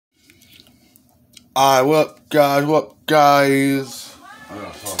Alright, what up, guys? What up, guys? I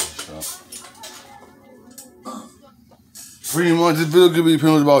gotta talk this stuff. Pretty much, this video gonna be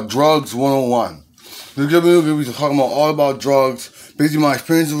pretty much about drugs 101. This video gonna be talking about all about drugs, basically my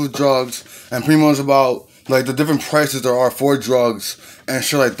experiences with drugs, and pretty much about like the different prices there are for drugs and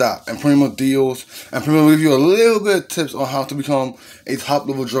shit like that, and pretty much deals, and pretty much give you a little bit of tips on how to become a top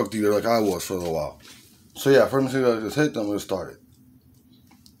level drug dealer like I was for a little while. So yeah, first thing I just hit, then we'll start it.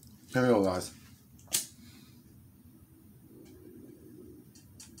 Here we go, guys.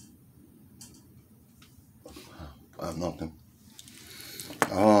 I have nothing.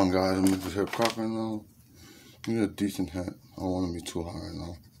 Hold on, guys. I'm gonna just hit crop right now. Give me a decent hit. I don't want to be too high right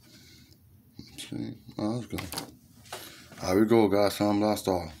now. Let's see. Oh, that's good. Here we go, guys. Time blast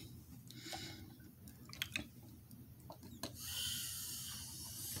off.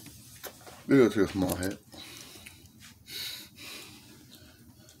 We're gonna take a small hit.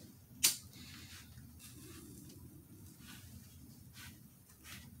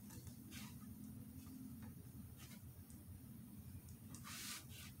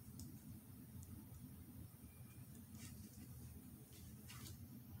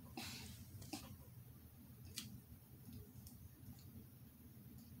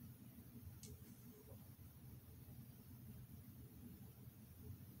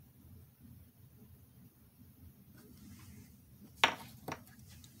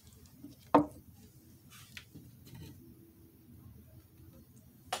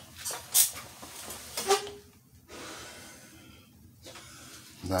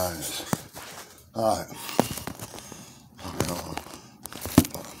 Nice. Alright. Okay, hold on.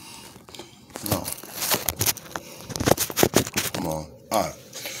 No. Come on. Alright.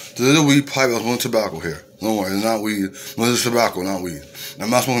 So there's a weed pipe. I was smoking tobacco here. Don't worry, it's not weed. No, it's tobacco, not weed. I'm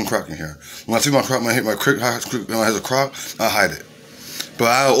not smoking crack in here. When I see my crack, when I hit a crack, I hide it. But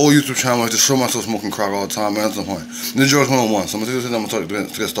I have an old YouTube channel where I just show myself smoking crack all the time, man. That's the point. This is drugs 101. So I'm gonna take this and I'm gonna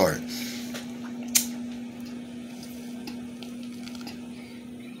get started.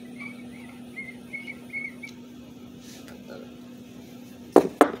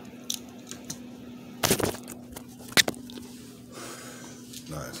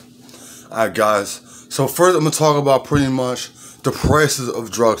 Nice. Alright, guys. So first I'm going to talk about pretty much the prices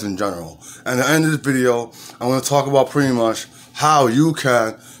of drugs in general. And at the end of this video, I'm going to talk about pretty much how you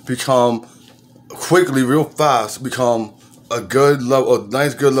can become quickly, real fast, become a good level, a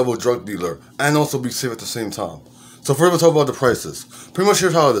nice good level drug dealer, and also be safe at the same time. So first I'm going to talk about the prices. Pretty much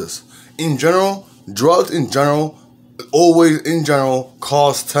here's how it is. In general, drugs in general, always in general,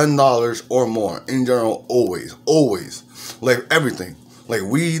 cost $10 or more. In general, always. Like everything. Like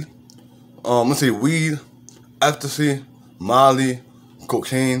weed, let's say weed, ecstasy, Molly,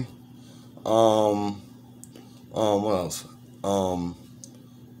 cocaine, what else?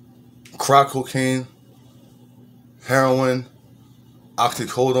 Crack cocaine, heroin,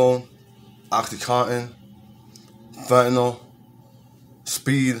 oxycodone, oxycontin, fentanyl,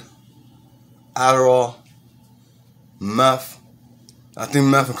 speed, Adderall, meth. I think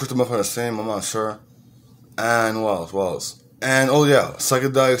meth and crystal meth are the same, I'm not sure. And what else? And oh yeah,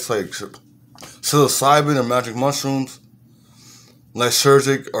 psychedelics like psilocybin or magic mushrooms,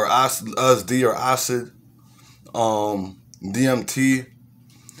 lysergic or acid, LSD or acid, DMT.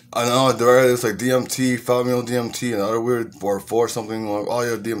 I know there is like DMT, 5-mil DMT, and other weird or 4 something. All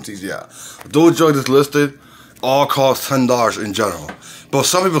your DMTs, yeah. Those drugs that's listed all cost $10 in general, but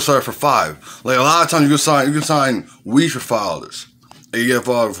some people start for $5. Like a lot of times you can sign weed for $5, and you get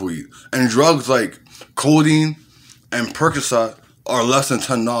 $5 for weed. And drugs like codeine and Percocet are less than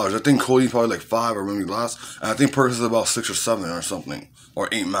 $10. I think codeine's probably like 5 or maybe less. And I think Percocet is about 6 or 7 or something. Or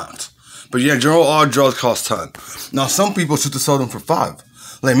 8 max. But yeah, general all drugs cost 10. Now some people choose to sell them for 5.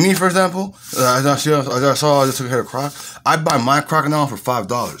 Like me, for example, I just took a hit of crack. I buy my crack now for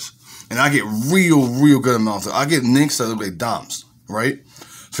 $5. And I get real good amounts. I get nicks that look like dimes, right?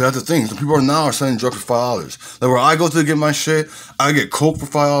 So that's the thing. So people now are selling drugs for $5. Like where I go to get my shit, I get coke for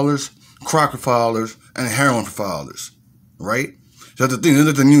 $5, crack for $5, and heroin for $5, right? So that's the thing. This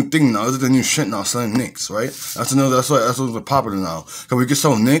is the new thing now. This is the new shit now. Selling nicks, right? That's what's popular now. Cause we can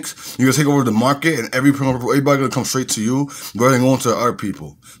sell nicks, you can take over the market, and everybody gonna come straight to you, rather than going to other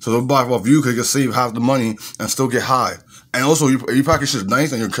people. So they'll buy off you because you can save half the money and still get high. And also, if you package shit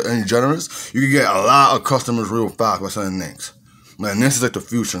nice and you're generous, you can get a lot of customers real fast by selling nicks. Man, this is like the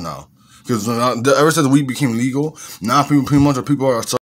future now. Because ever since weed became legal, now pretty much people are